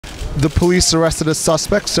The police arrested a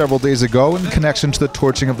suspect several days ago in connection to the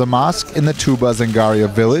torching of the mosque in the Tuba Zangaria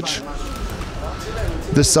village.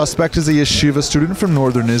 The suspect is a yeshiva student from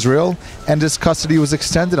northern Israel, and his custody was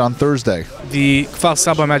extended on Thursday. The Kfar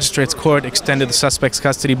Saba Magistrates Court extended the suspect's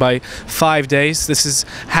custody by 5 days. This is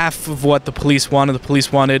half of what the police wanted. The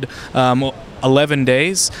police wanted 11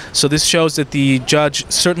 days. So this shows that the judge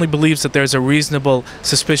certainly believes that there's a reasonable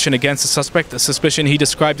suspicion against the suspect, a suspicion he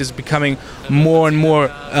described as becoming more and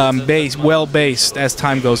more well-based as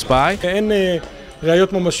time goes by. אין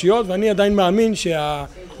ראיות ממשיות, ואני עדיין מאמין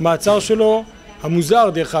שהמעצר שלו המוזר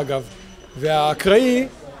דרך אגב, והאקראי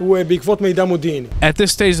הוא בעקבות מידע מודיעיני. At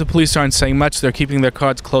this stage, the police aren't saying much. They're keeping their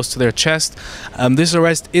cards close to their chest. This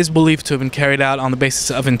arrest is believed to have been carried out on the basis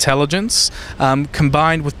of intelligence,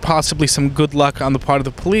 combined with possibly some good luck on the part of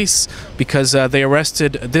the police, because they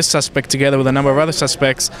arrested this suspect together with a number of other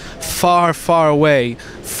suspects far, far away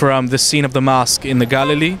from the scene of the mosque in the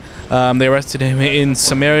Galilee. They arrested him in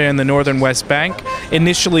Samaria in the northern West Bank,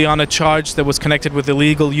 initially on a charge that was connected with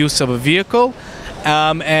illegal use of a vehicle.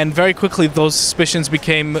 And very quickly those suspicions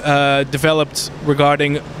became developed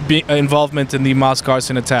regarding involvement in the mosque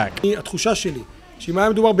arson attack. התחושה שלי שאם היה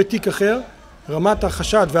מדובר בתיק אחר, רמת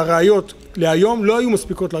החשד והראיות להיום לא היו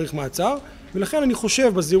מספיקות להאריך מעצר, ולכן אני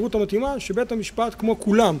חושב בזהירות המתאימה שבית המשפט כמו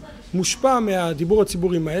כולם מושפע מהדיבור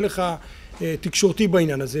הציבורי, מההלך התקשורתי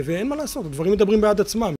בעניין הזה, ואין מה לעשות, הדברים מדברים בעד עצמם.